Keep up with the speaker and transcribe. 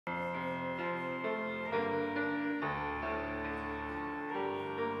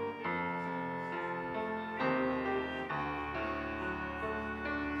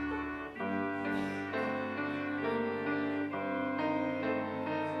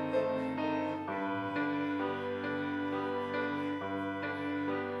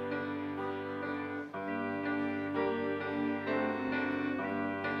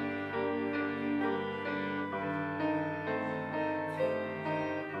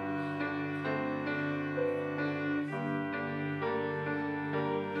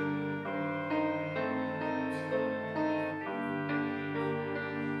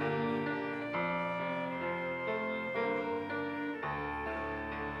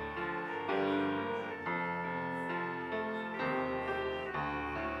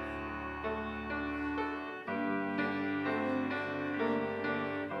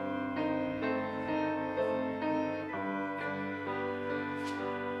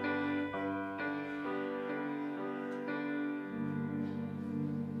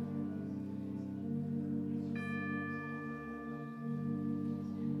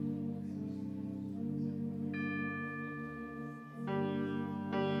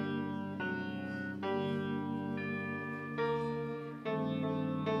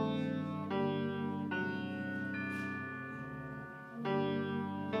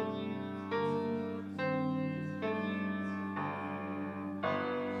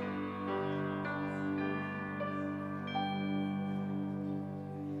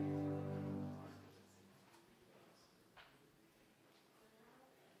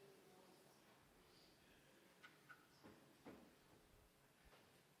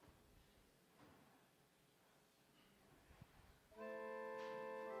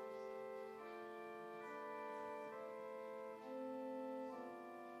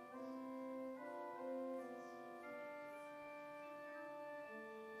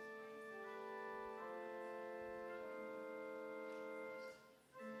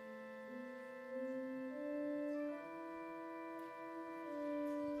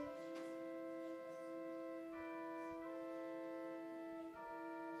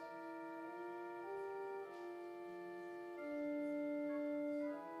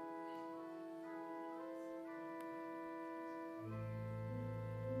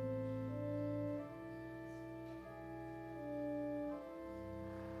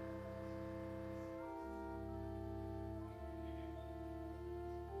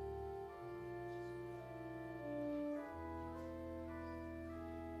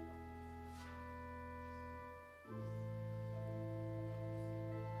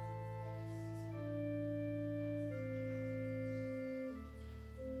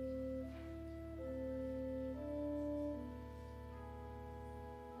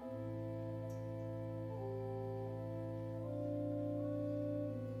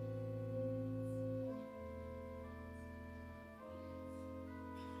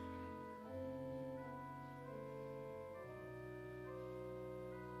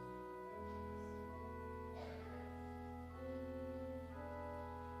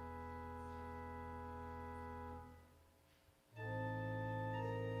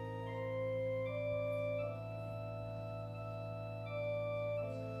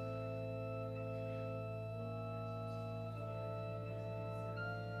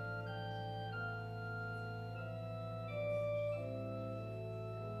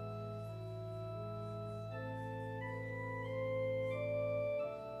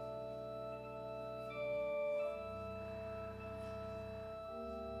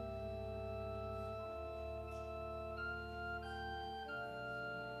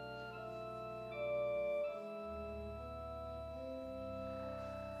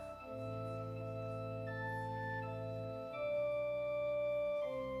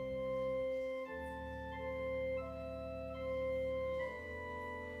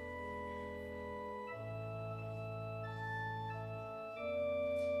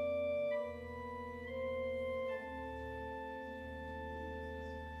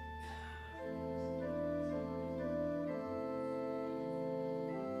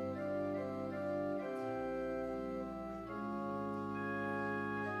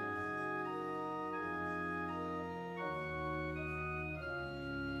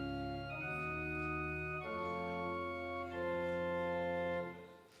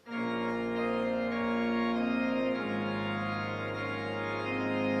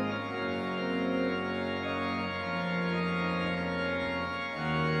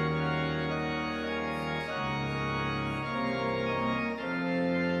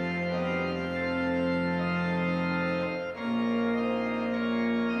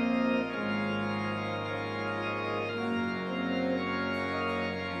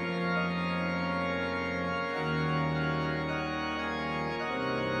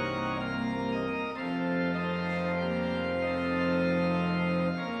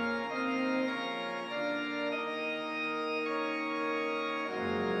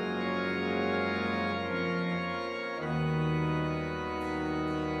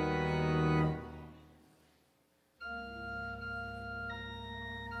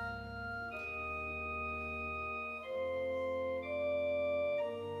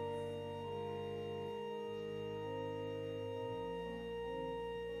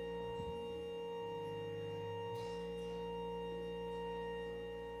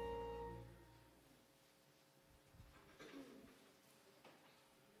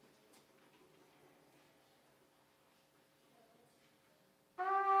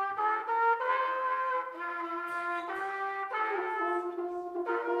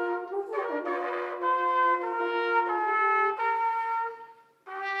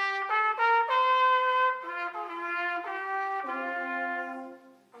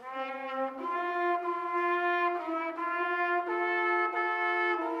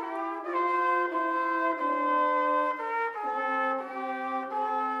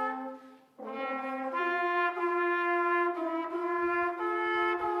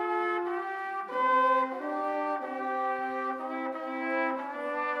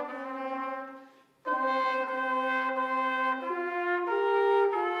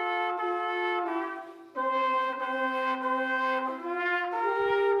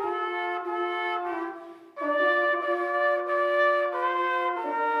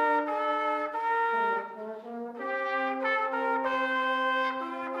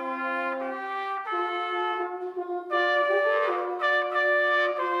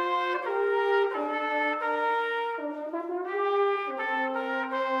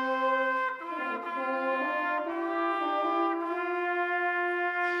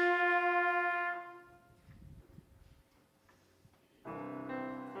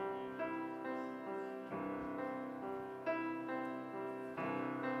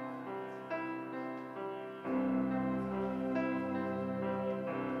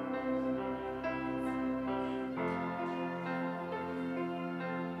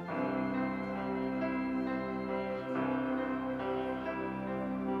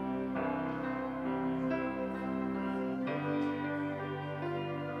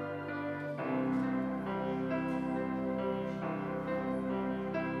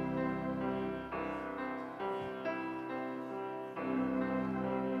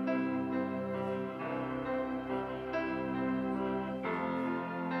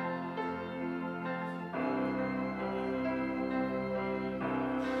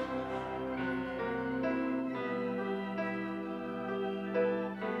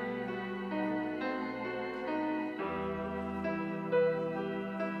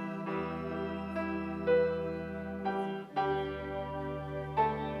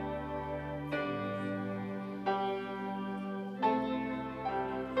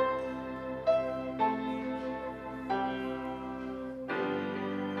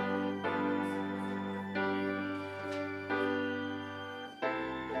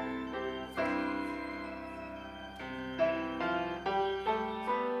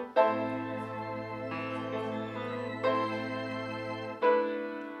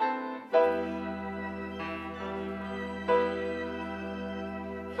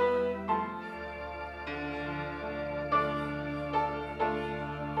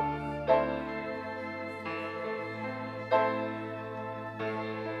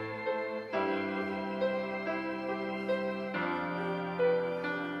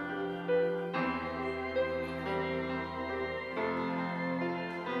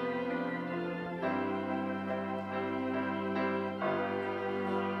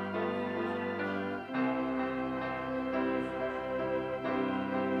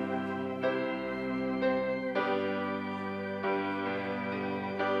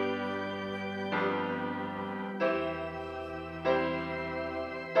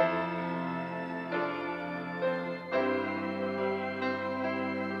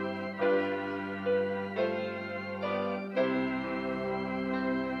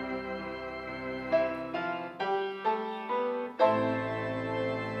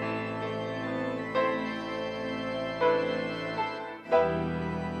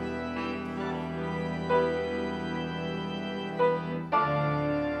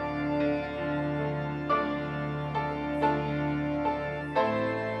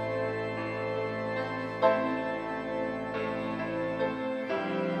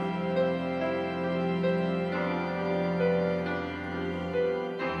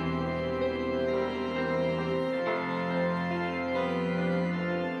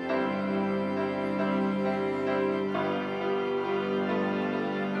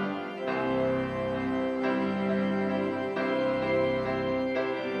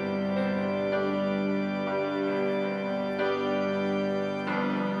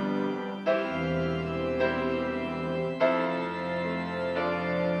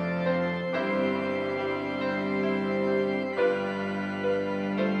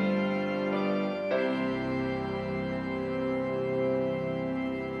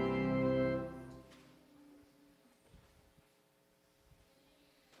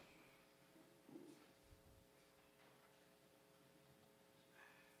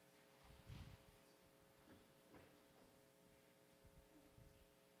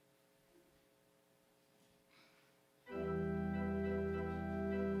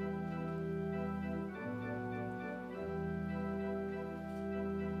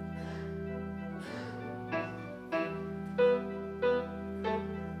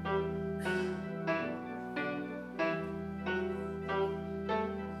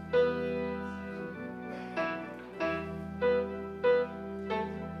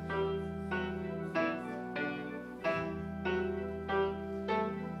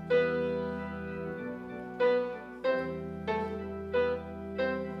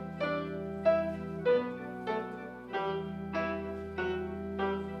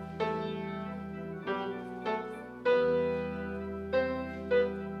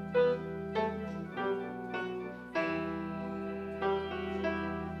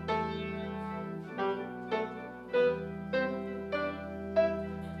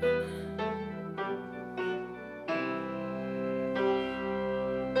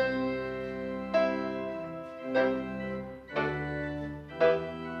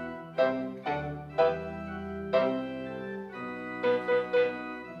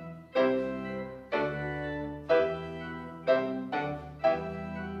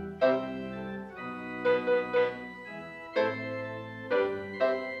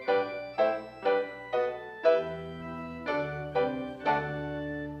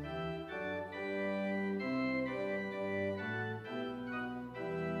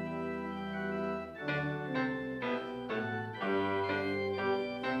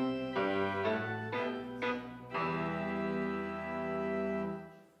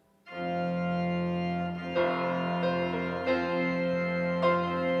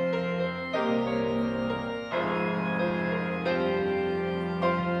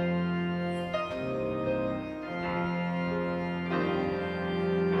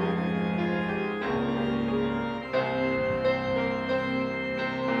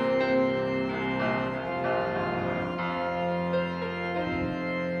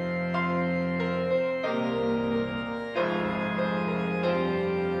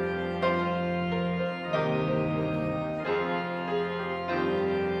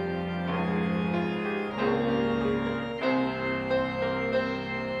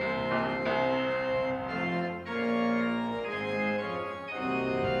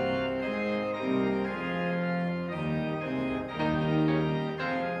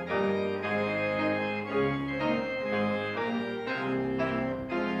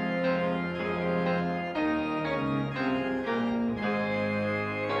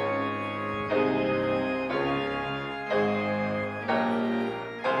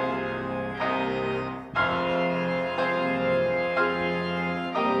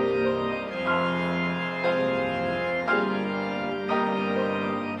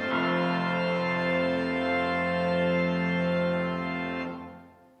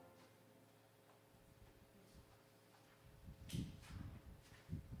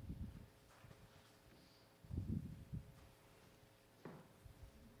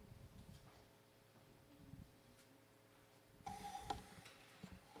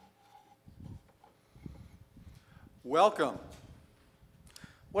Welcome.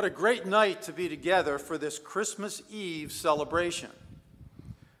 What a great night to be together for this Christmas Eve celebration.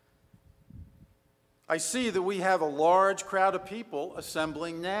 I see that we have a large crowd of people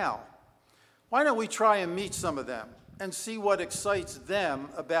assembling now. Why don't we try and meet some of them and see what excites them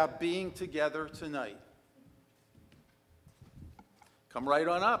about being together tonight? Come right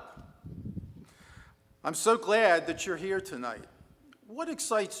on up. I'm so glad that you're here tonight. What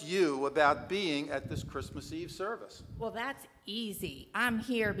excites you about being at this Christmas Eve service? Well, that's easy. I'm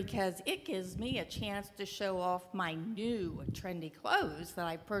here because it gives me a chance to show off my new trendy clothes that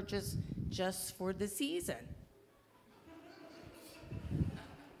I purchased just for the season.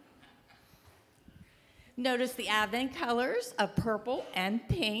 Notice the Advent colors of purple and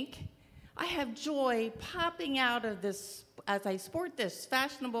pink. I have joy popping out of this as I sport this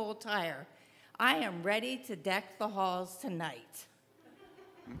fashionable attire. I am ready to deck the halls tonight.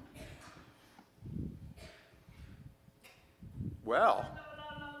 Well,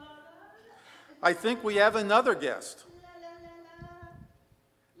 I think we have another guest.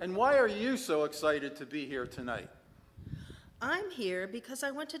 And why are you so excited to be here tonight? I'm here because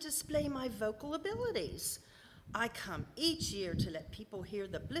I want to display my vocal abilities. I come each year to let people hear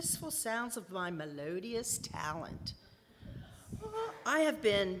the blissful sounds of my melodious talent. I have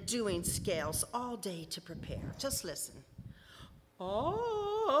been doing scales all day to prepare. Just listen.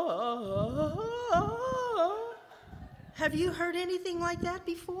 Have you heard anything like that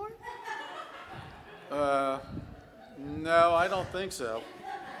before? No, I don't think so.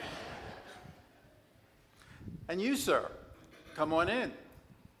 And you, sir, come on in.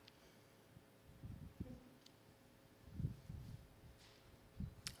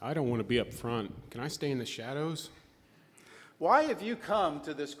 I don't want to be up front. Can I stay in the shadows? Why have you come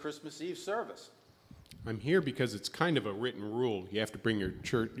to this Christmas Eve service? I'm here because it's kind of a written rule. You have to bring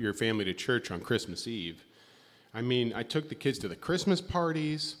your family to church on Christmas Eve. I mean, I took the kids to the Christmas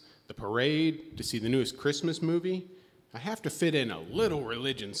parties, the parade, to see the newest Christmas movie. I have to fit in a little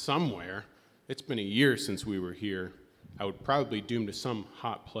religion somewhere. It's been a year since we were here. I would probably be doomed to some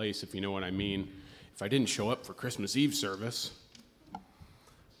hot place, if you know what I mean, if I didn't show up for Christmas Eve service.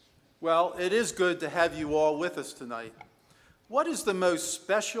 Well, it is good to have you all with us tonight. What is the most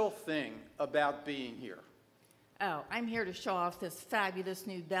special thing about being here? Oh, I'm here to show off this fabulous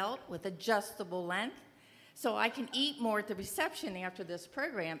new belt with adjustable length so I can eat more at the reception after this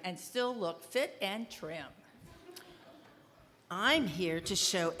program and still look fit and trim. I'm here to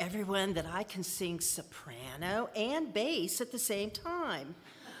show everyone that I can sing soprano and bass at the same time.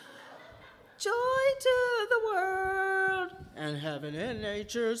 Joy to the world, and heaven and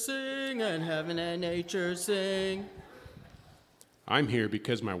nature sing, and heaven and nature sing. I'm here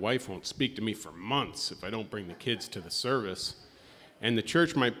because my wife won't speak to me for months if I don't bring the kids to the service. And the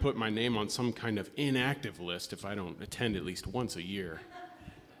church might put my name on some kind of inactive list if I don't attend at least once a year.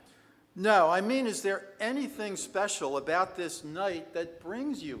 No, I mean, is there anything special about this night that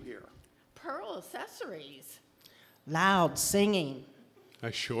brings you here? Pearl accessories. Loud singing.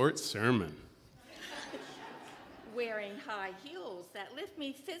 A short sermon. Wearing high heels that lift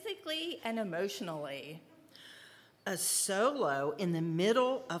me physically and emotionally. A solo in the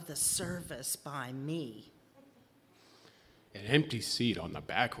middle of the service by me. An empty seat on the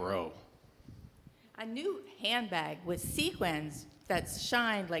back row. A new handbag with sequins that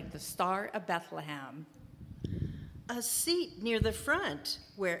shine like the Star of Bethlehem. A seat near the front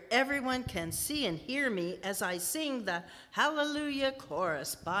where everyone can see and hear me as I sing the Hallelujah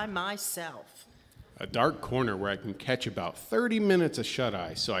chorus by myself. A dark corner where I can catch about 30 minutes of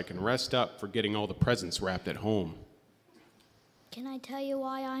shut-eye so I can rest up for getting all the presents wrapped at home. Can I tell you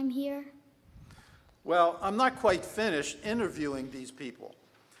why I'm here? Well, I'm not quite finished interviewing these people.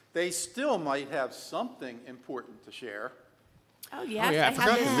 They still might have something important to share. Oh, yes. yeah, I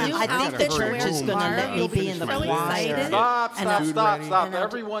forgot this to mention new I think outfit the church wear is going to tomorrow. let me You'll be in the so choir. excited. Stop, stop, And stop, ready. stop. And I'll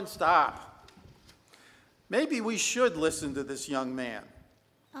Everyone stop. Maybe we should listen to this young man.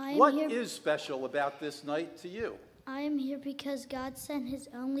 What is special about this night to you? I am here because God sent his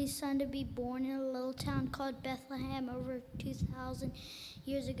only son to be born in a little town called Bethlehem over 2,000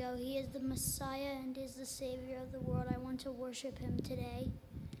 years ago. He is the Messiah and is the Savior of the world. I want to worship him today.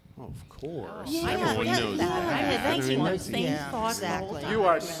 Oh, of course. Yeah, Everyone yeah, knows yeah. that. Thank I mean, you. that's- Same Yeah, thought the whole exactly. time. You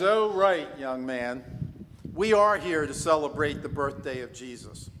are so right, young man. We are here to celebrate the birthday of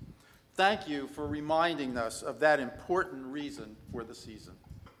Jesus. Thank you for reminding us of that important reason for the season.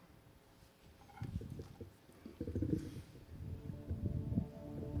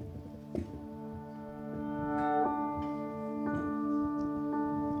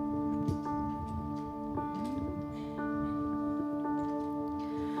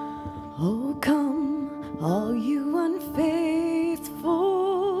 Oh, come, All you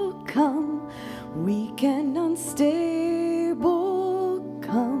unfaithful, come. Weak and unstable,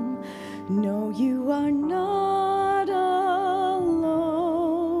 come. No, you are not alone.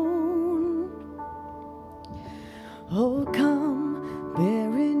 Oh, come,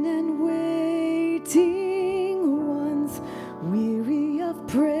 barren and waiting ones, weary of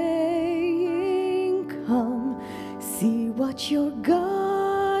praying, come. See what your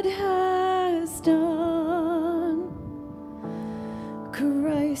God has done.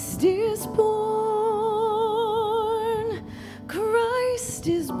 Christ is born. Christ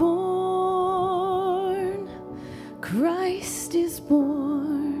is born. Christ is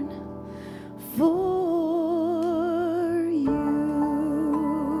born for you.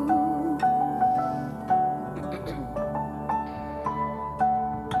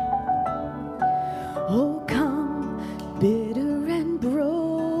 Oh, come, bitter and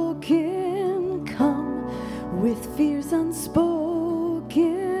broken, come, with fears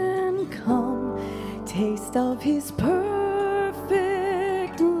unspoken, come, taste of his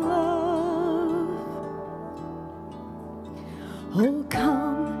perfect love. Oh,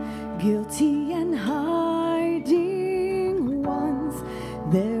 come, guilty and hiding ones,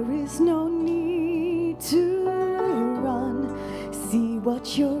 there is no need to run. See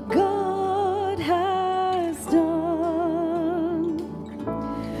what your God has done.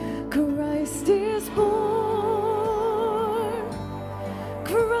 Christ is born.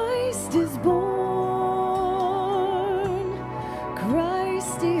 Christ is born.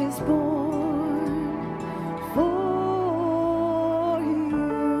 Christ is born for you.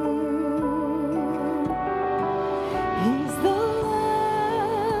 He's the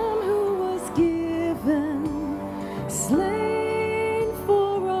Lamb who was given, slain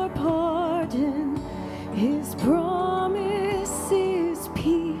for our pardon. His promise is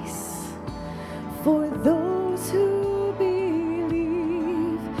peace for those who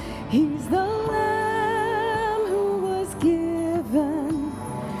believe. He's the Lamb who was given,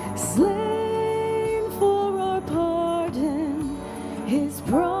 slain for our pardon. His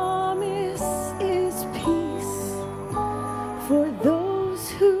promise is peace for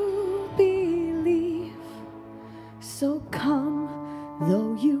those who believe. So come,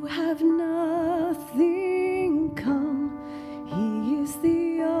 though you have nothing, come. He is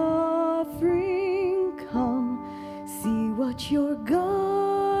the offering, come. See what your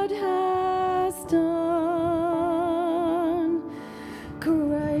God has done.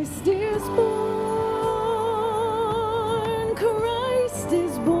 Christ is born. Christ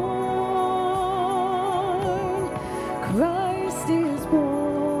is born. Christ is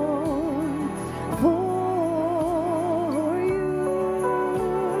born for you.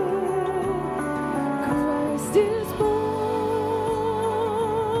 Christ is born.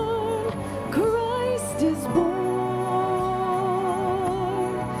 Christ is born.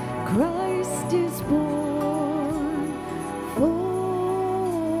 Christ is born for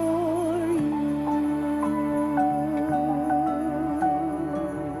you.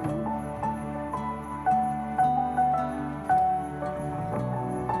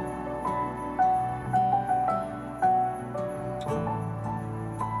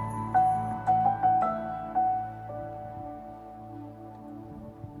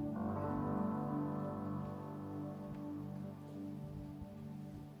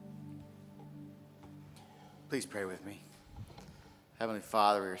 Please pray with me. Heavenly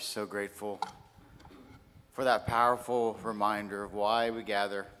Father, we are so grateful for that powerful reminder of why we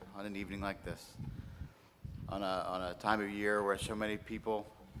gather on an evening like this, on a time of year where so many people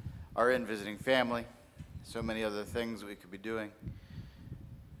are in visiting family, so many other things that we could be doing.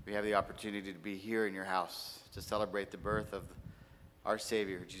 We have the opportunity to be here in your house to celebrate the birth of our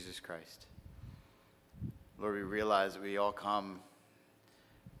Savior, Jesus Christ. Lord, we realize that we all come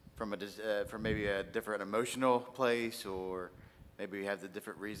from maybe a different emotional place, or maybe we have the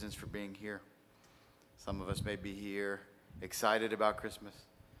different reasons for being here. Some of us may be here excited about Christmas.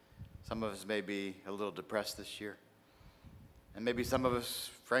 Some of us may be a little depressed this year. And maybe some of us,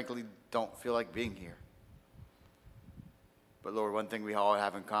 frankly, don't feel like being here. But Lord, one thing we all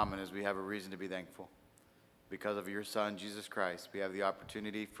have in common is we have a reason to be thankful. Because of your Son, Jesus Christ, we have the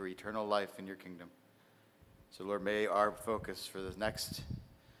opportunity for eternal life in your kingdom. So Lord, may our focus for the next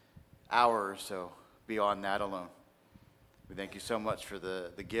hour or so be on that alone. We thank you so much for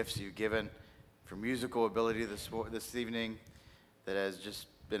the gifts you've given, for musical ability this evening that has just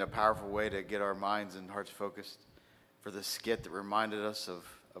been a powerful way to get our minds and hearts focused, for the skit that reminded us of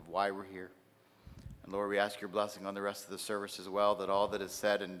why we're here. And Lord, we ask your blessing on the rest of the service as well, that all that is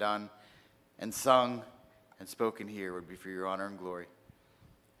said and done and sung and spoken here would be for your honor and glory.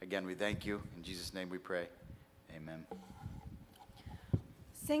 Again, again, we thank you. In Jesus' name we pray. Amen.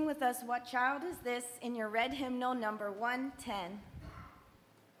 Sing with us, What Child Is This, in your red hymnal number 110.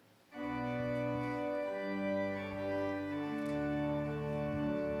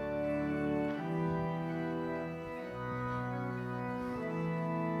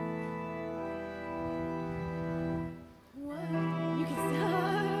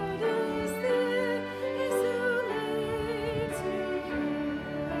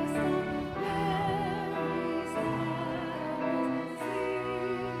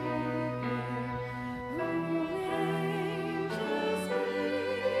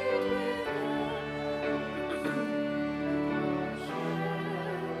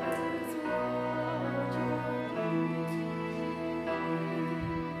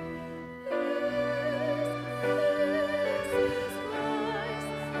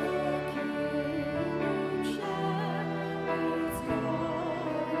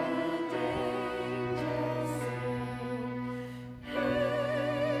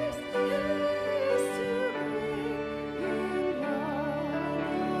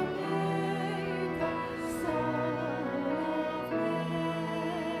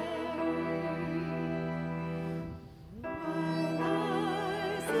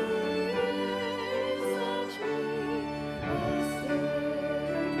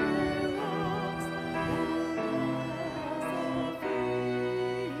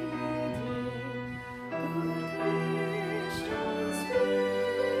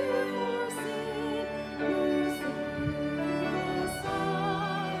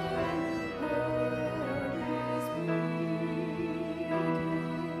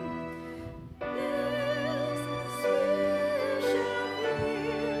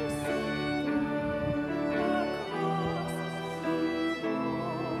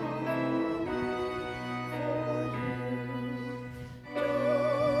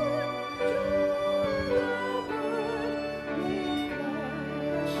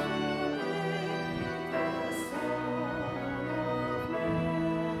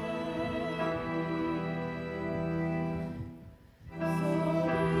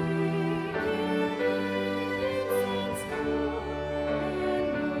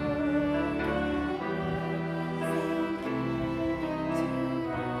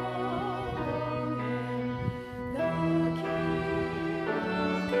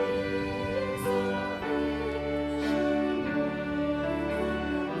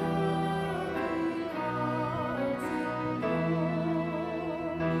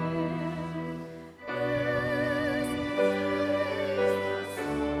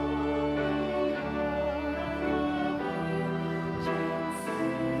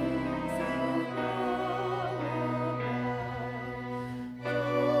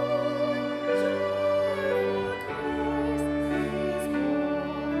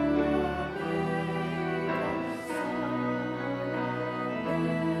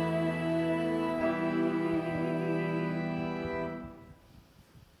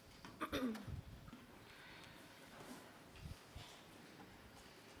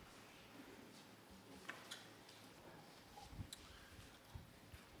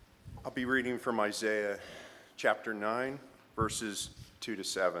 I'll be reading from Isaiah chapter 9, verses 2 to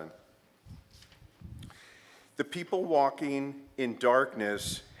 7. The people walking in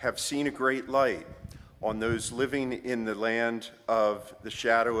darkness have seen a great light. On those living in the land of the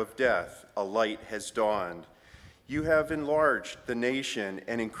shadow of death, a light has dawned. You have enlarged the nation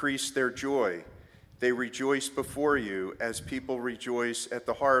and increased their joy. They rejoice before you as people rejoice at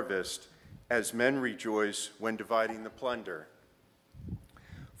the harvest, as men rejoice when dividing the plunder.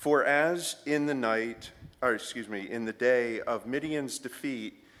 For as in the in the day of Midian's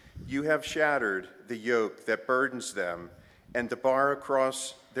defeat, you have shattered the yoke that burdens them, and the bar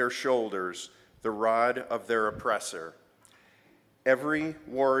across their shoulders, the rod of their oppressor. Every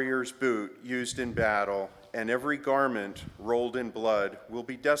warrior's boot used in battle, and every garment rolled in blood will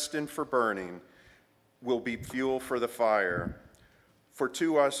be destined for burning, will be fuel for the fire. For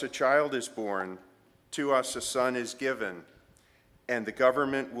to us a child is born, to us a son is given, and the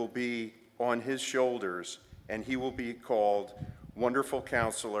government will be on his shoulders, and he will be called Wonderful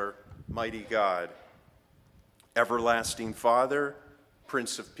Counselor, Mighty God, Everlasting Father,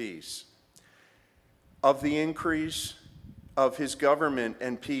 Prince of Peace. Of the increase of his government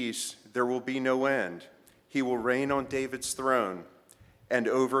and peace there will be no end. He will reign on David's throne and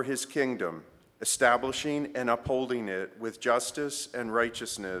over his kingdom, establishing and upholding it with justice and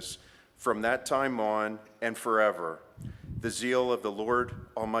righteousness from that time on and forever. The zeal of the Lord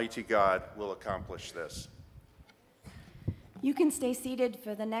Almighty God will accomplish this. You can stay seated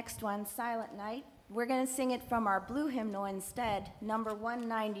for the next one, Silent Night, We're going to sing it from our blue hymnal instead, number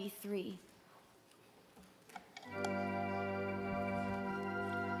 193.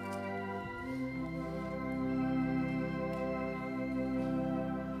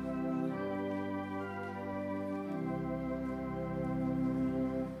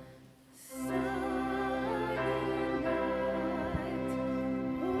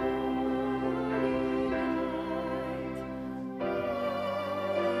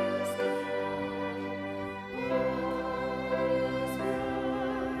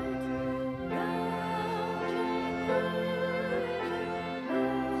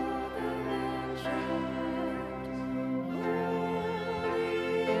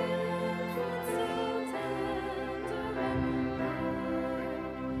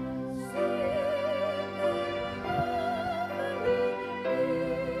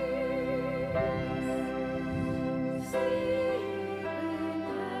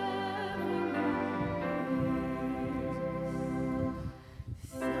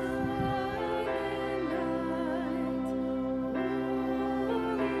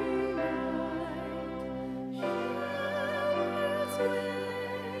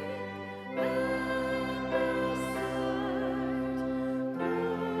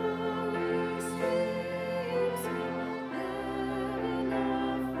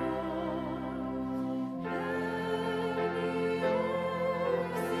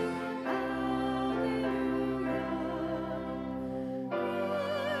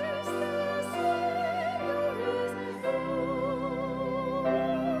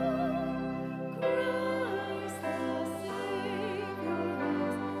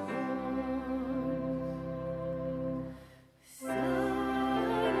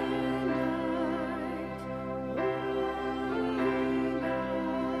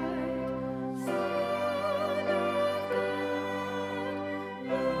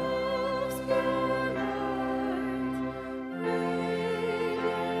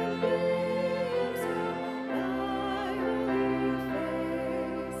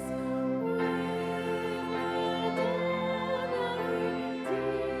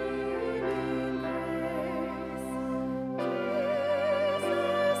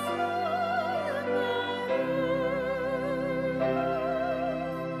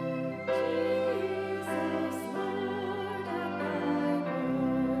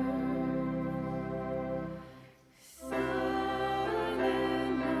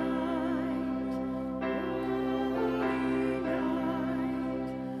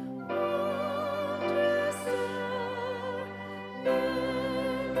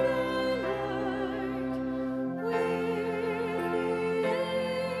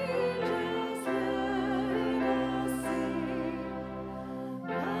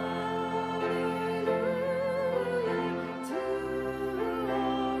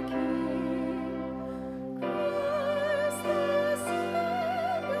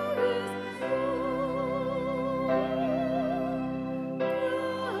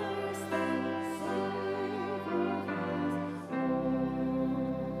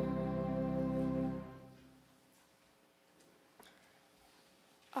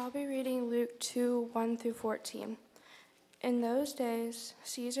 I'll be reading Luke 2, 1 through 14. In those days,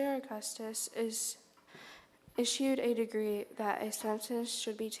 Caesar Augustus issued a decree that a census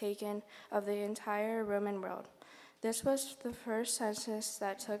should be taken of the entire Roman world. This was the first census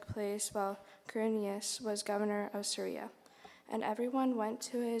that took place while Quirinius was governor of Syria, and everyone went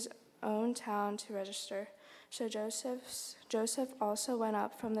to his own town to register. So Joseph also went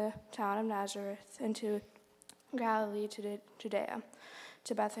up from the town of Nazareth into Galilee to Judea,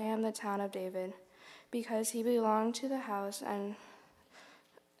 to Bethlehem, the town of David, because he belonged to the house and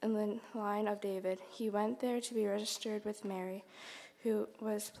in the line of David. He went there to be registered with Mary, who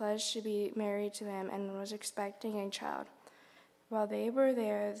was pledged to be married to him and was expecting a child. While they were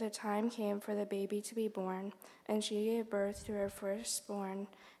there, the time came for the baby to be born, and she gave birth to her firstborn,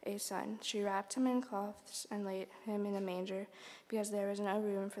 a son. She wrapped him in cloths and laid him in a manger, because there was no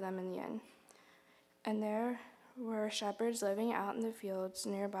room for them in the inn. And there were shepherds living out in the fields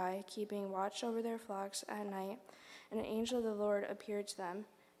nearby, keeping watch over their flocks at night. And an angel of the Lord appeared to them,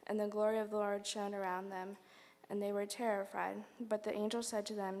 and the glory of the Lord shone around them, and they were terrified. But the angel said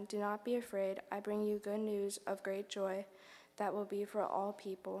to them, "Do not be afraid. I bring you good news of great joy that will be for all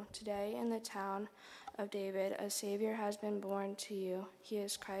people. Today in the town of David, a Savior has been born to you. He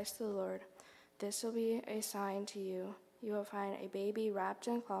is Christ the Lord. This will be a sign to you. You will find a baby wrapped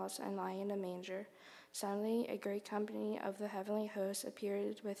in cloths and lying in a manger." Suddenly, a great company of the heavenly hosts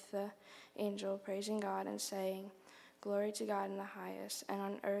appeared with the angel, praising God and saying, "Glory to God in the highest, and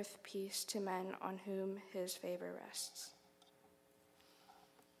on earth peace to men on whom his favor rests."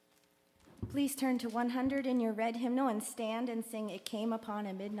 Please turn to 100 in your red hymnal and stand and sing It Came Upon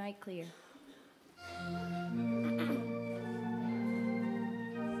a Midnight Clear.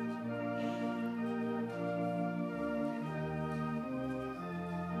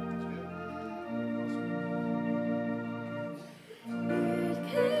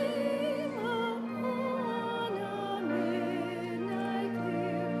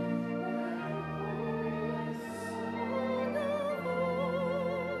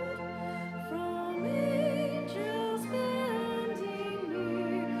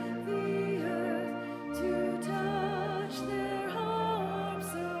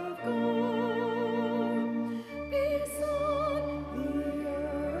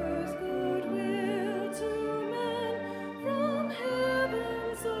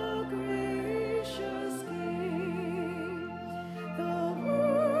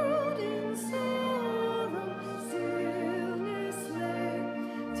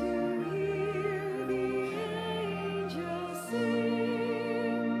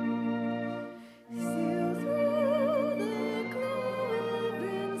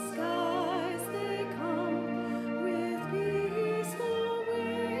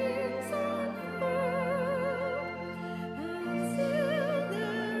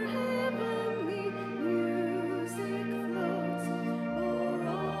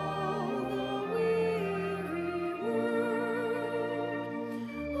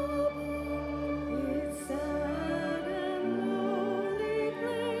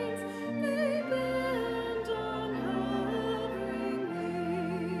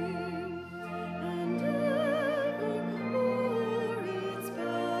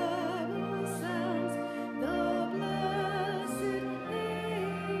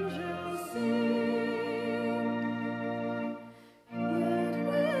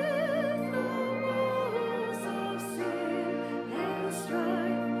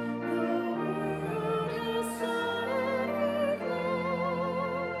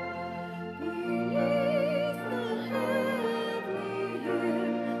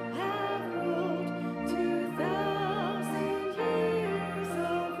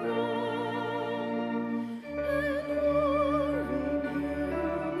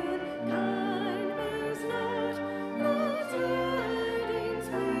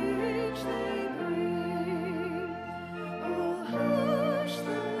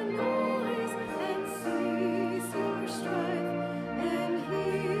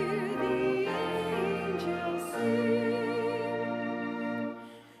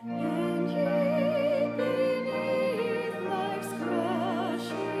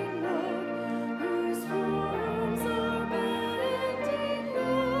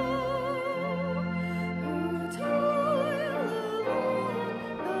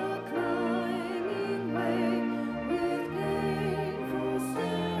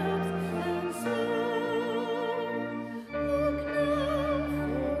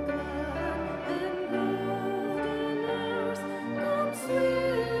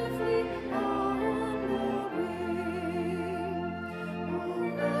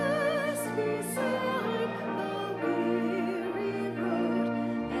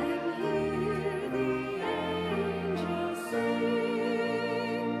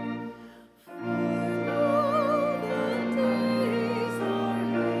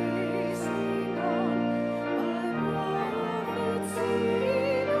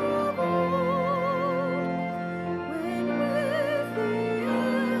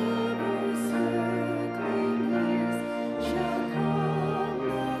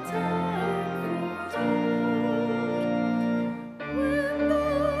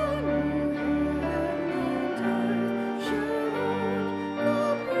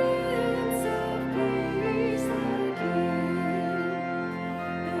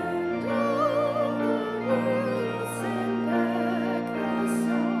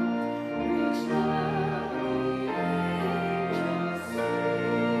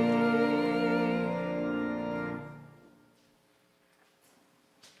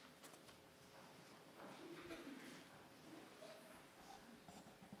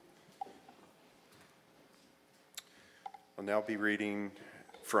 I'll now be reading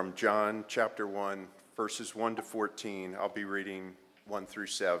from John chapter 1, verses 1 to 14. I'll be reading 1 through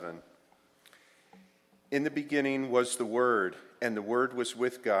 7. In the beginning was the Word, and the Word was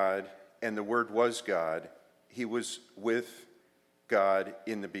with God, and the Word was God. He was with God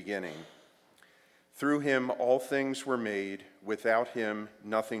in the beginning. Through him all things were made. Without him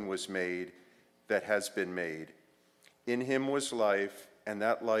nothing was made that has been made. In him was life, and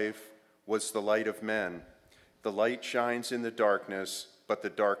that life was the light of men. The light shines in the darkness, but the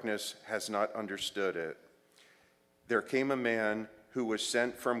darkness has not understood it. There came a man who was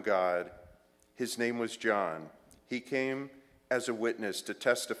sent from God, His name was John. He came as a witness to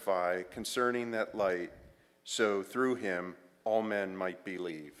testify concerning that light, so through him all men might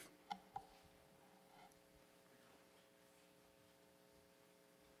believe.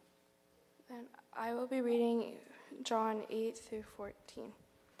 Then I will be reading John 8 through 14.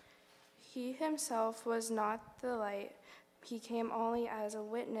 He himself was not the light. He came only as a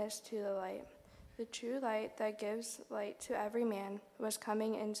witness to the light. The true light that gives light to every man was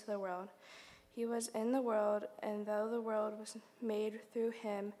coming into the world. He was in the world, and though the world was made through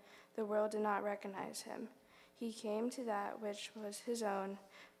him, the world did not recognize him. He came to that which was his own,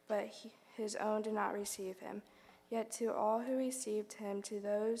 but his own did not receive him. Yet to all who received him, to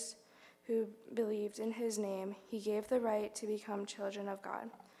those who believed in his name, he gave the right to become children of God.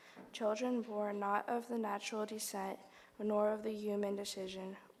 Children born not of the natural descent, nor of the human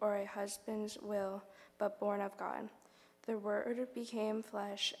decision, or a husband's will, but born of God. The Word became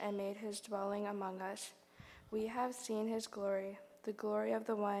flesh and made his dwelling among us. We have seen his glory, the glory of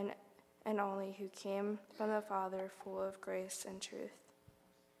the one and only who came from the Father, full of grace and truth.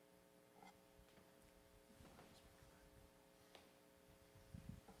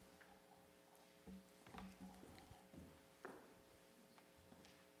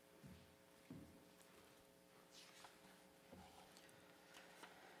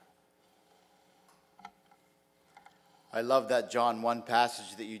 I love that John 1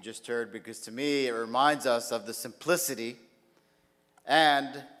 passage that you just heard, because to me it reminds us of the simplicity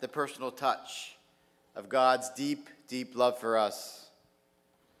and the personal touch of God's deep, deep love for us.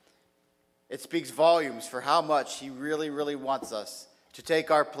 It speaks volumes for how much he really, really wants us to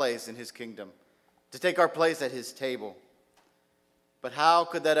take our place in his kingdom, to take our place at his table. But how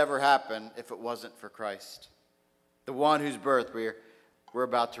could that ever happen if it wasn't for Christ, the one whose birth we're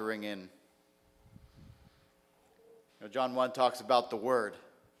about to ring in? John 1 talks about the Word.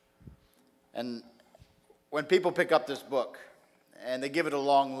 And when people pick up this book and they give it a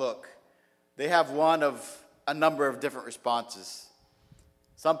long look, they have one of a number of different responses.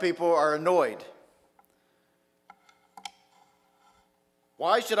 Some people are annoyed.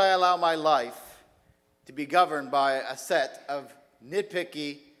 Why should I allow my life to be governed by a set of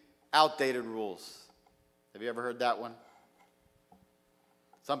nitpicky, outdated rules? Have you ever heard that one?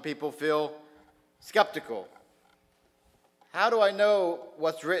 Some people feel skeptical. How do I know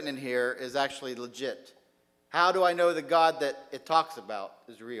what's written in here is actually legit? How do I know the God that it talks about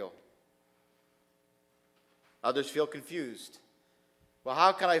is real? Others feel confused. Well,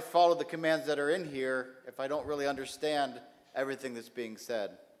 how can I follow the commands that are in here if I don't really understand everything that's being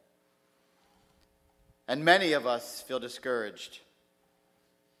said? And many of us feel discouraged.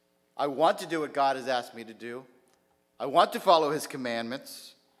 I want to do what God has asked me to do. I want to follow his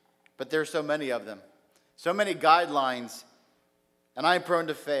commandments, but there are so many of them, so many guidelines, and I'm prone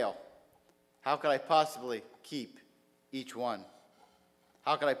to fail. How could I possibly keep each one?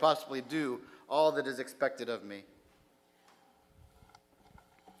 How could I possibly do all that is expected of me?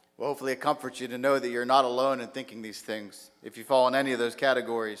 Well, hopefully it comforts you to know that you're not alone in thinking these things. If you fall in any of those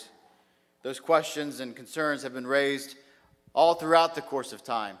categories, those questions and concerns have been raised all throughout the course of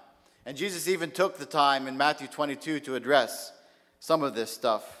time. And Jesus even took the time in Matthew 22 to address some of this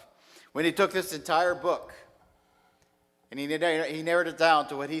stuff. When he took this entire book, and he narrowed it down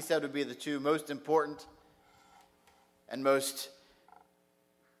to what he said would be the two most important and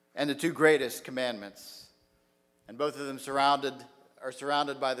the two greatest commandments. And both of them are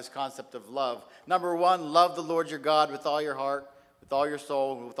surrounded by this concept of love. Number one, love the Lord your God with all your heart, with all your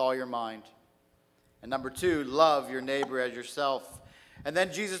soul, and with all your mind. And number two, love your neighbor as yourself. And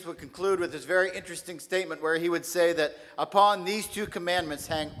then Jesus would conclude with this very interesting statement where he would say that upon these two commandments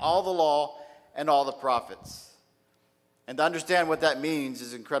hang all the law and all the prophets. And to understand what that means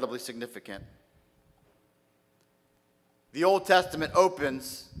is incredibly significant. The Old Testament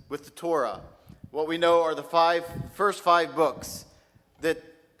opens with the Torah. What we know are the first five books that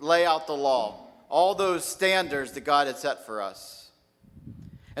lay out the law, all those standards that God had set for us.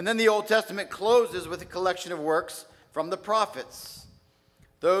 And then the Old Testament closes with a collection of works from the prophets,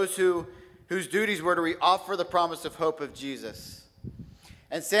 those whose duties were to offer the promise of hope of Jesus.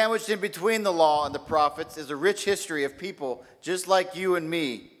 And sandwiched in between the law and the prophets is a rich history of people just like you and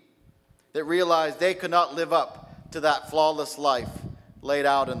me that realized they could not live up to that flawless life laid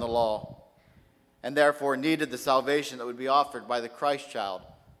out in the law, and therefore needed the salvation that would be offered by the Christ child,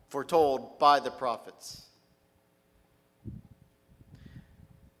 foretold by the prophets.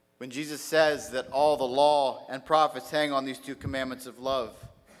 When Jesus says that all the law and prophets hang on these two commandments of love,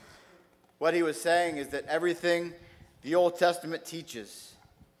 what he was saying is that everything the Old Testament teaches,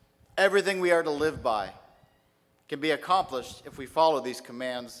 everything we are to live by, can be accomplished if we follow these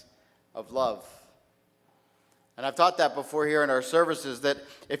commands of love. And I've taught that before here in our services, that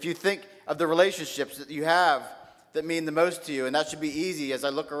if you think of the relationships that you have that mean the most to you, and that should be easy as I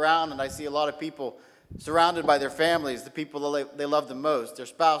look around and I see a lot of people surrounded by their families, the people that they love the most, their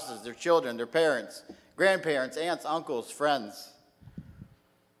spouses, their children, their parents, grandparents, aunts, uncles, friends.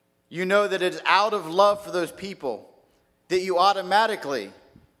 You know that it is out of love for those people that you automatically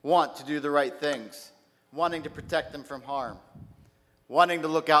want to do the right things, wanting to protect them from harm, wanting to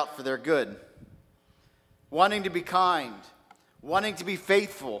look out for their good, wanting to be kind, wanting to be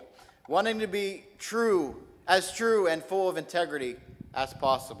faithful, wanting to be true and full of integrity as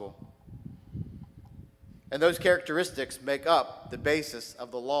possible. And those characteristics make up the basis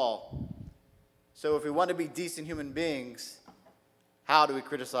of the law. So if we want to be decent human beings, how do we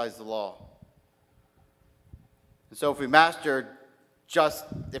criticize the law? And so if we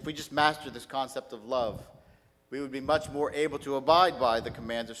just master this concept of love, we would be much more able to abide by the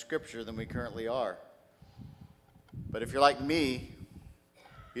commands of Scripture than we currently are. But if you're like me,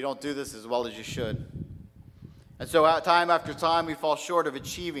 you don't do this as well as you should. And so time after time, we fall short of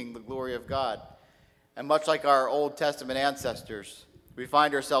achieving the glory of God. And much like our Old Testament ancestors, we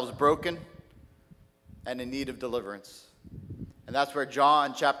find ourselves broken and in need of deliverance. And that's where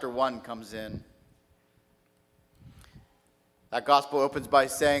John chapter 1 comes in. That gospel opens by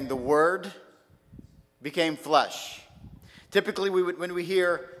saying, the Word became flesh. Typically, when we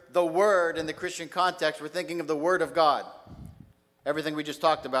hear the Word in the Christian context, we're thinking of the Word of God. Everything we just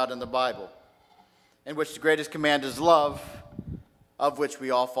talked about in the Bible, in which the greatest command is love, of which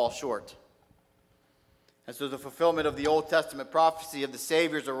we all fall short. And so the fulfillment of the Old Testament prophecy of the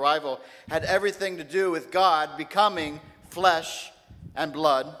Savior's arrival had everything to do with God becoming flesh and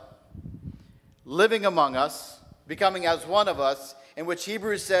blood, living among us, becoming as one of us, in which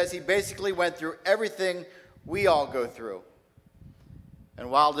Hebrews says he basically went through everything we all go through. And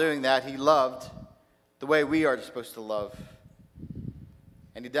while doing that, he loved the way we are supposed to love.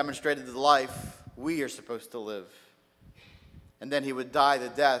 And he demonstrated the life we are supposed to live. And then he would die the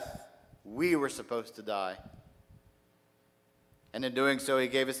death we were supposed to die. And in doing so, he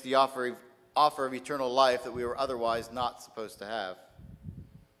gave us the offer of eternal life that we were otherwise not supposed to have.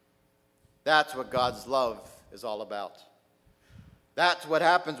 That's what God's love is all about. That's what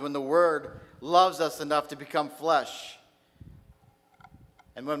happens when the Word loves us enough to become flesh.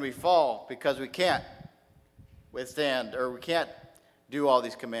 And when we fall, because we can't withstand or we can't do all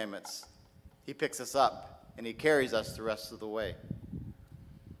these commandments, he picks us up and he carries us the rest of the way.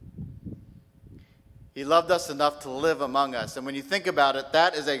 He loved us enough to live among us. And when you think about it,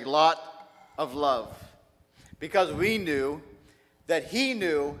 that is a lot of love. Because we knew that he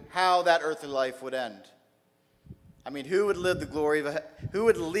knew how that earthly life would end. I mean, who would leave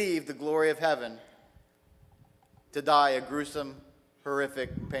the glory of heaven to die a gruesome,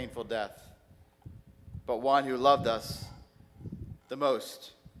 horrific, painful death? But one who loved us the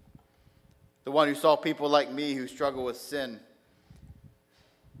most. The one who saw people like me who struggle with sin.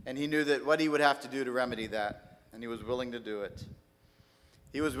 And he knew that what he would have to do to remedy that. And he was willing to do it.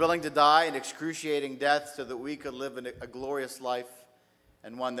 He was willing to die an excruciating death so that we could live a glorious life,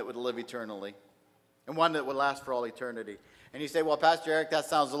 and one that would live eternally, and one that would last for all eternity. And you say, well, Pastor Eric, that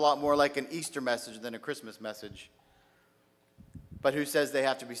sounds a lot more like an Easter message than a Christmas message. But who says they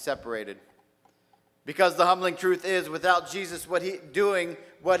have to be separated? Because the humbling truth is, without Jesus doing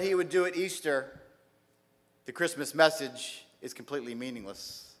what he would do at Easter, the Christmas message is completely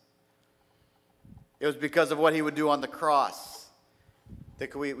meaningless. It was because of what he would do on the cross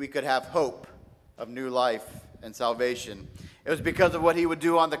that we could have hope of new life and salvation. It was because of what he would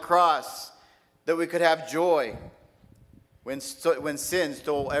do on the cross that we could have joy when sin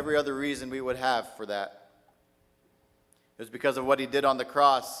stole every other reason we would have for that. It was because of what he did on the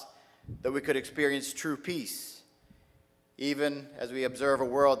cross that we could experience true peace, even as we observe a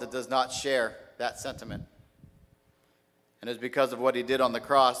world that does not share that sentiment. And it's because of what he did on the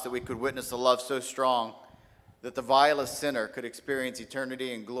cross that we could witness a love so strong that the vilest sinner could experience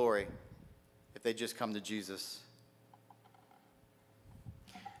eternity and glory if they just come to Jesus.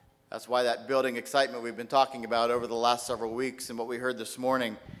 That's why that building excitement we've been talking about over the last several weeks and what we heard this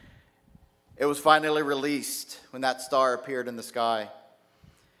morning, it was finally released when that star appeared in the sky.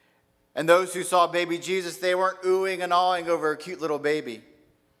 And those who saw baby Jesus, they weren't oohing and awing over a cute little baby.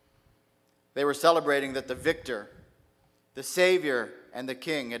 They were celebrating that the victor, the Savior, and the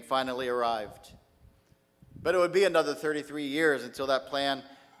King had finally arrived. But it would be another 33 years until that plan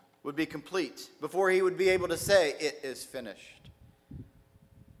would be complete, before he would be able to say, "It is finished,"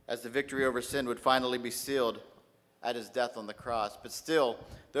 as the victory over sin would finally be sealed at his death on the cross. But still,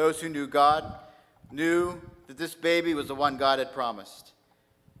 those who knew God knew that this baby was the one God had promised.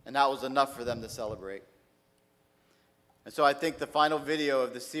 And that was enough for them to celebrate. And so I think the final video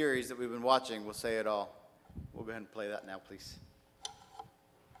of the series that we've been watching will say it all. We'll go ahead and play that now, please.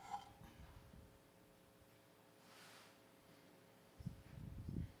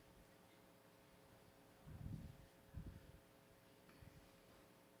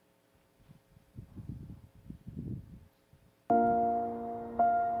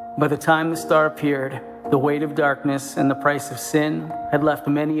 By the time the star appeared, the weight of darkness and the price of sin had left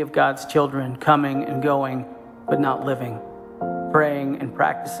many of God's children coming and going, but not living, praying and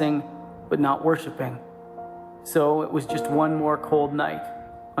practicing, but not worshiping. So it was just one more cold night,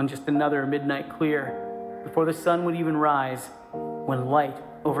 on just another midnight clear, before the sun would even rise, when light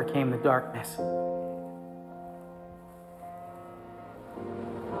overcame the darkness.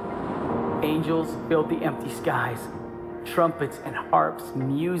 Angels filled the empty skies. Trumpets and harps,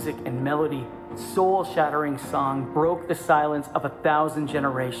 music and melody, soul-shattering song broke the silence of 1,000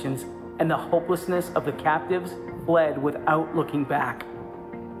 generations, and the hopelessness of the captives fled without looking back.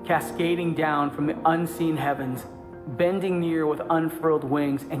 Cascading down from the unseen heavens, bending near with unfurled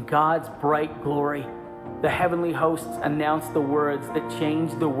wings and God's bright glory, the heavenly hosts announced the words that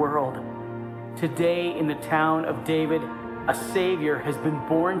changed the world. Today in the town of David, a Savior has been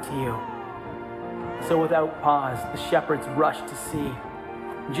born to you. So without pause, the shepherds rushed to see.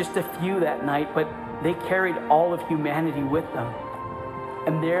 Just a few that night, but they carried all of humanity with them.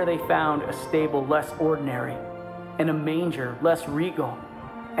 And there they found a stable less ordinary, and a manger less regal,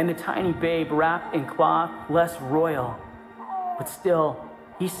 and a tiny babe wrapped in cloth less royal. But still,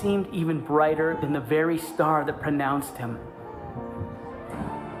 he seemed even brighter than the very star that pronounced him.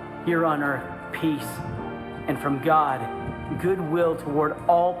 Here on earth, peace, and from God, goodwill toward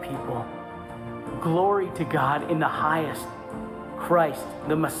all people. Glory to God in the highest. Christ,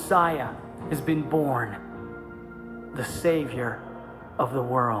 the Messiah, has been born, the Savior of the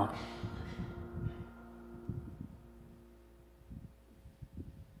world.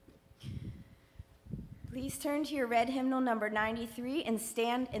 Please turn to your red hymnal number 93 and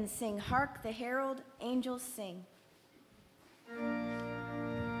stand and sing, "Hark the Herald Angels Sing."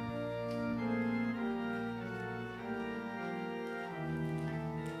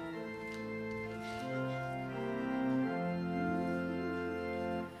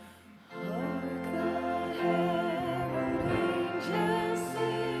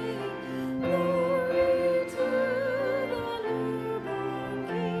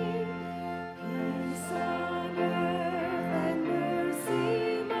 Peace on earth and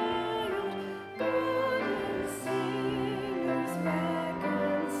mercy mild, God and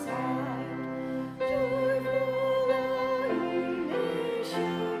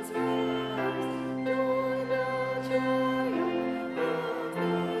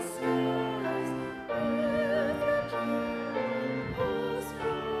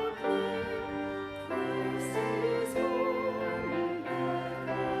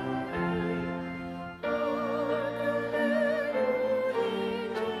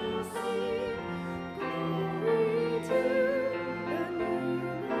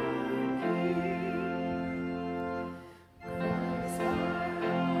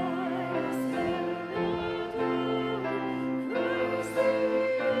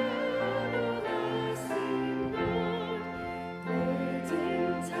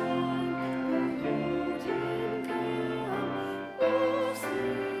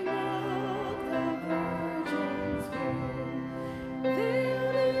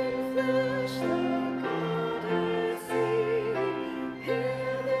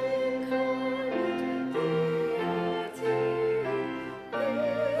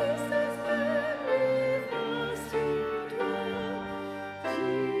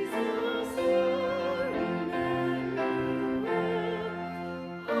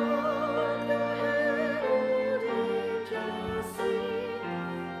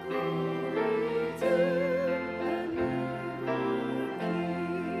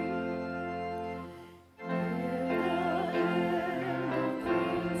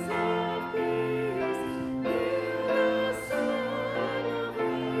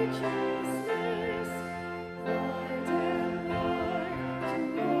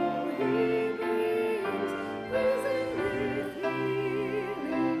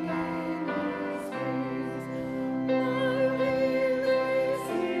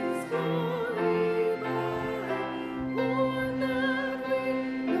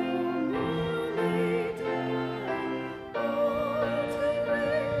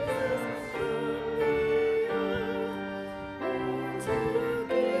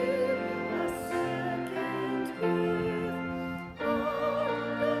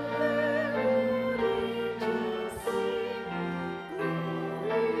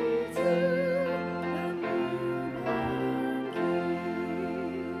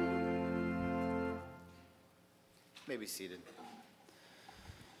may be seated.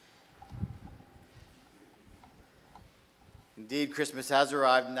 Indeed, Christmas has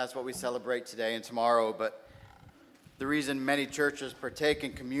arrived, and that's what we celebrate today and tomorrow. But the reason many churches partake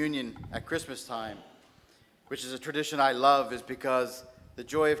in communion at Christmas time, which is a tradition I love, is because the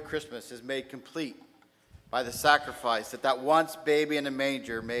joy of Christmas is made complete by the sacrifice that once baby in a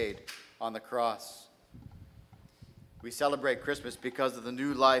manger made on the cross. We celebrate Christmas because of the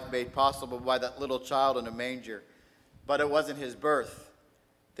new life made possible by that little child in a manger. But it wasn't his birth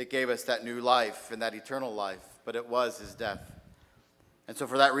that gave us that new life and that eternal life, but it was his death. And so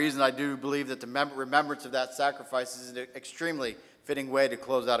for that reason, I do believe that the remembrance of that sacrifice is an extremely fitting way to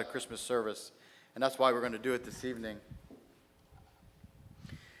close out a Christmas service. And that's why we're going to do it this evening.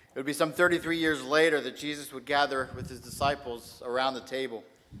 It would be some 33 years later that Jesus would gather with his disciples around the table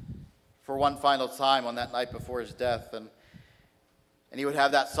for one final time on that night before his death. And he would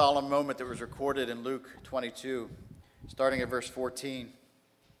have that solemn moment that was recorded in Luke 22, starting at verse 14.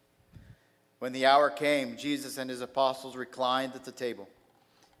 When the hour came, Jesus and his apostles reclined at the table.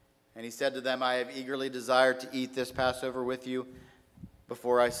 And he said to them, I have eagerly desired to eat this Passover with you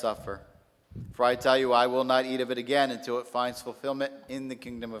before I suffer. For I tell you, I will not eat of it again until it finds fulfillment in the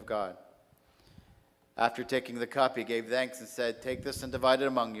kingdom of God. After taking the cup, he gave thanks and said, take this and divide it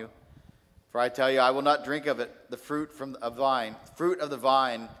among you. For I tell you, I will not drink of it, the fruit of the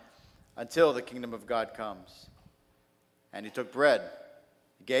vine, until the kingdom of God comes. And he took bread,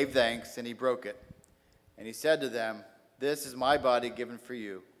 he gave thanks, and he broke it. And he said to them, this is my body given for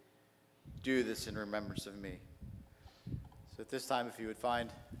you. Do this in remembrance of me. So at this time, if you would find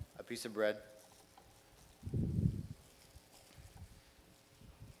a piece of bread.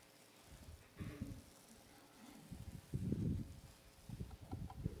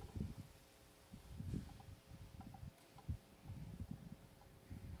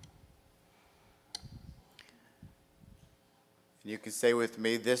 And you can say with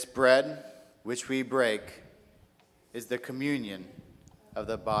me, this bread which we break is the communion of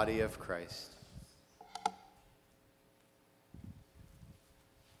the body of Christ.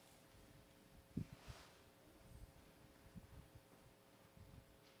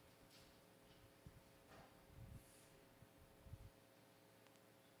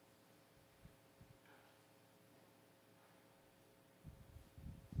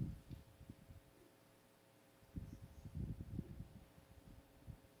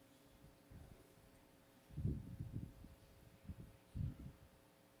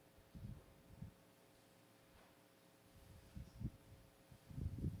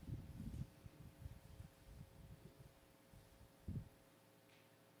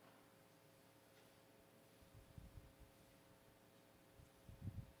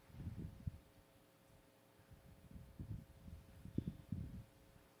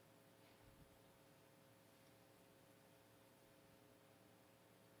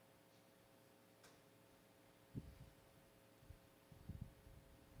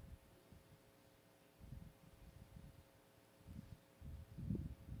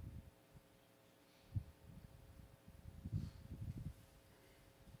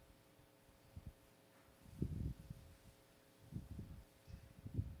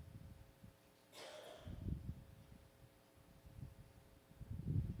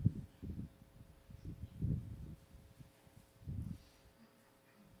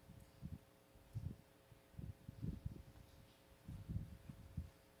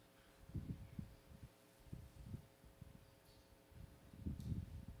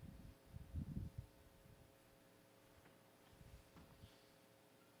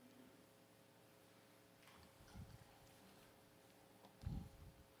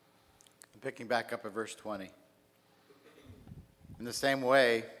 Picking back up at verse 20. In the same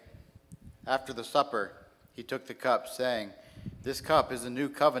way, after the supper, he took the cup, saying, this cup is a new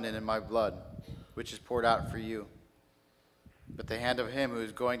covenant in my blood, which is poured out for you. But the hand of him who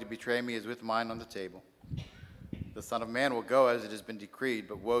is going to betray me is with mine on the table. The Son of Man will go as it has been decreed,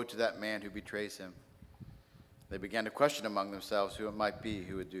 but woe to that man who betrays him. They began to question among themselves who it might be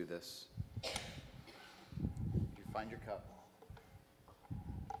who would do this. You find your cup.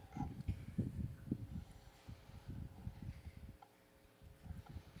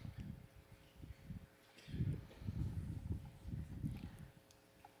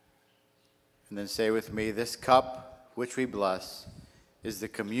 And then say with me, this cup which we bless is the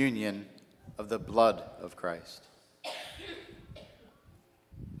communion of the blood of Christ.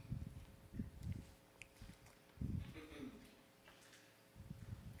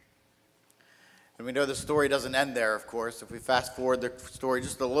 And we know the story doesn't end there, of course. If we fast forward the story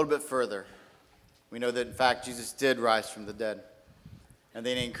just a little bit further, we know that in fact Jesus did rise from the dead. And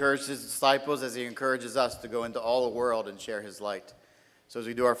then he encouraged his disciples as he encourages us to go into all the world and share his light. So as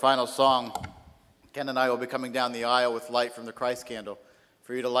we do our final song, Ken and I will be coming down the aisle with light from the Christ candle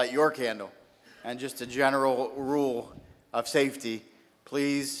for you to light your candle. And just a general rule of safety,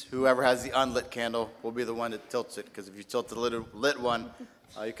 please, whoever has the unlit candle will be the one that tilts it, because if you tilt the lit one,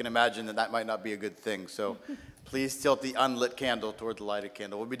 you can imagine that that might not be a good thing. So please tilt the unlit candle toward the lighted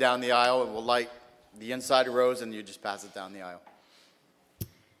candle. We'll be down the aisle and we'll light the inside rows and you just pass it down the aisle.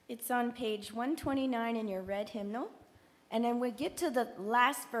 It's on page 129 in your red hymnal. And then we get to the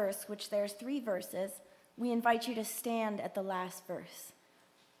last verse, which there's 3 verses. We invite you to stand at the last verse.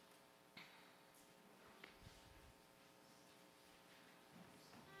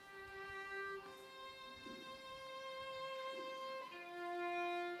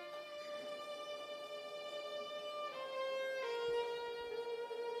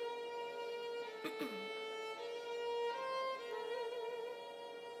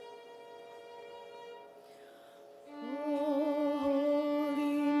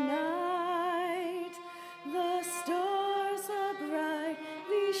 Holy night, the stars are bright,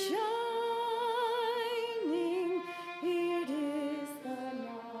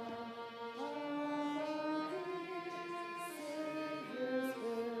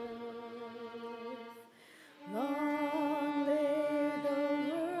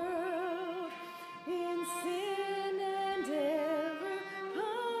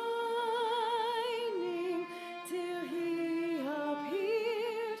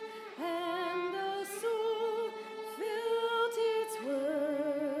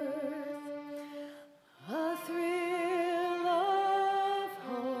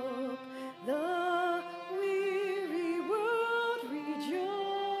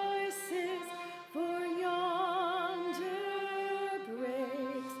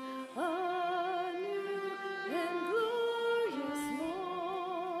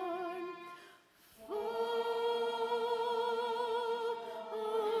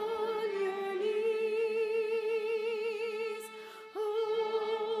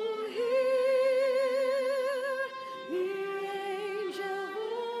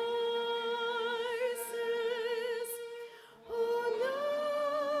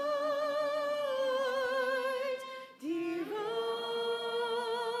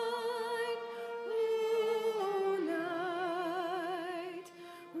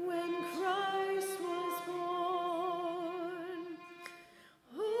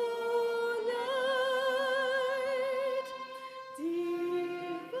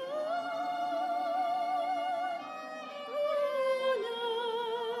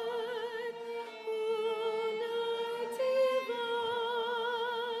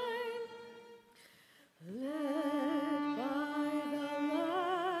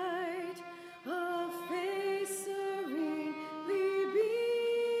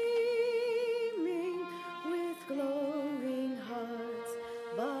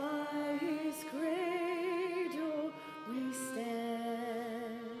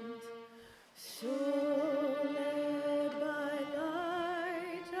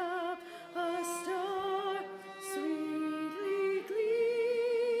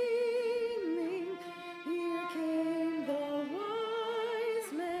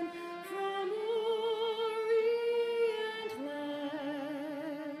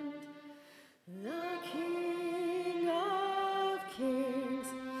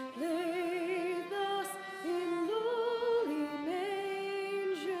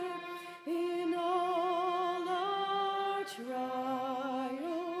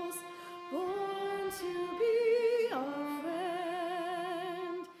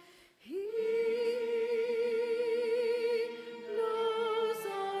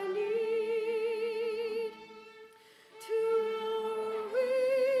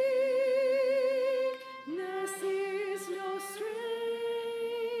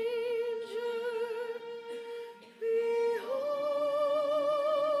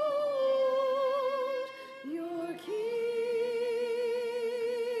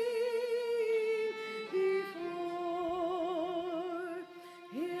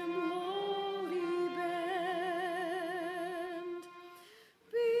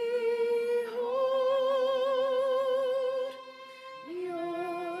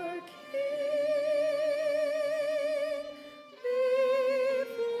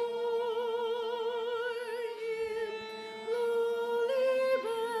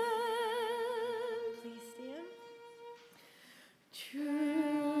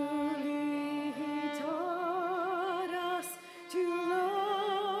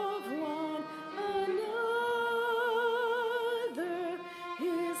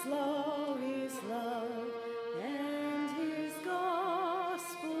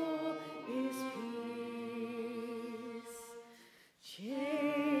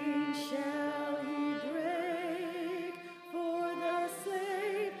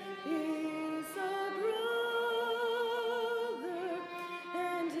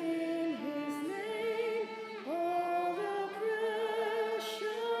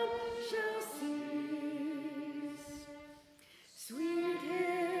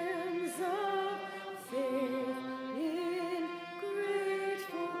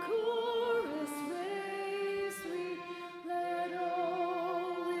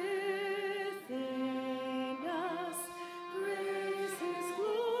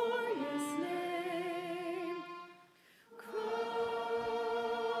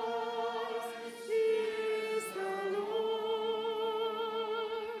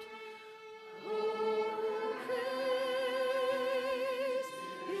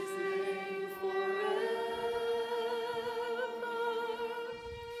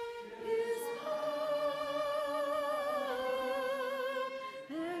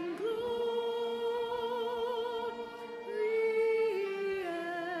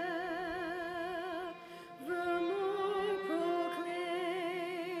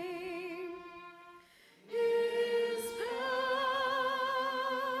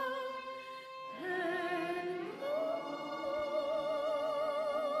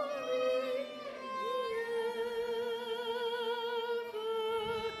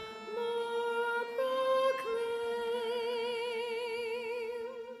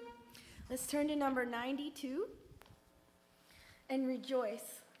 Let's turn to number 92 and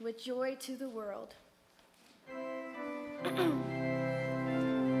rejoice with joy to the world.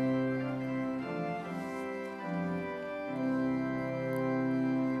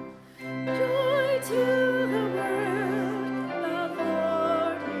 Joy to the world, the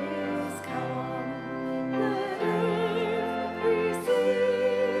Lord is come. Let earth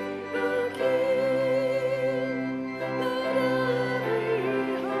receive the King. Let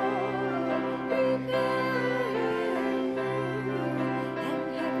every heart prepare Him room. And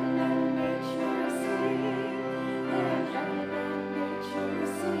heaven and nature sing. Let heaven and nature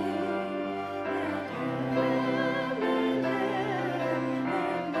sing. Let heaven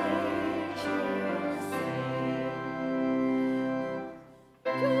and nature sing.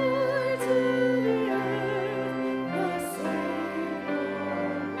 Joy to the earth, the Savior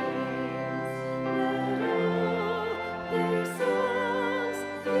reigns. Let all their songs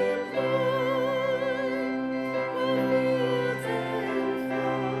employ the fields and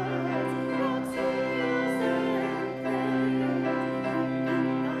floods, rocks, hills, and plains.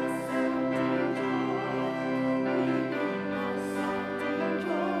 Ringing a sounding joy, ringing a sounding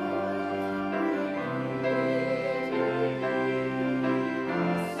joy, ringing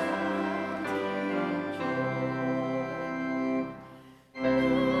a sounding joy.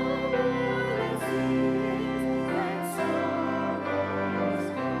 No one sees that sorrows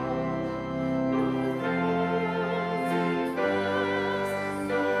fall, nor thorns and frosts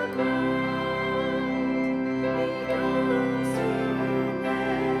the ground. He comes to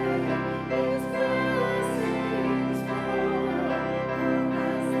make His blessings flow, for as the curse is found, for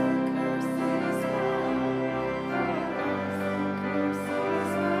as the curse is found, for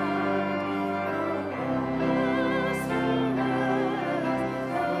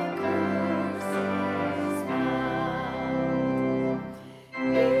us, the curse is found.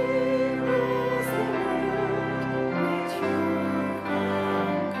 He rules the world with truth and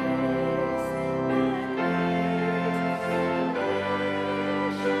grace, and makes the nations bow.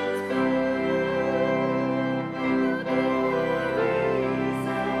 The glories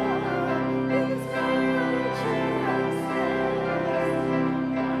of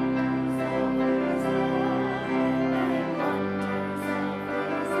His righteousness, and wonders of His love, and wonders of His love, and wonders of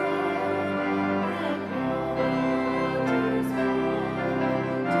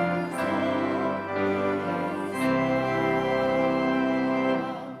His love.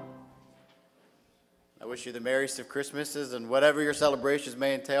 I wish you the merriest of Christmases, and whatever your celebrations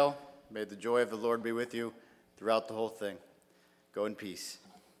may entail, may the joy of the Lord be with you throughout the whole thing. Go in peace.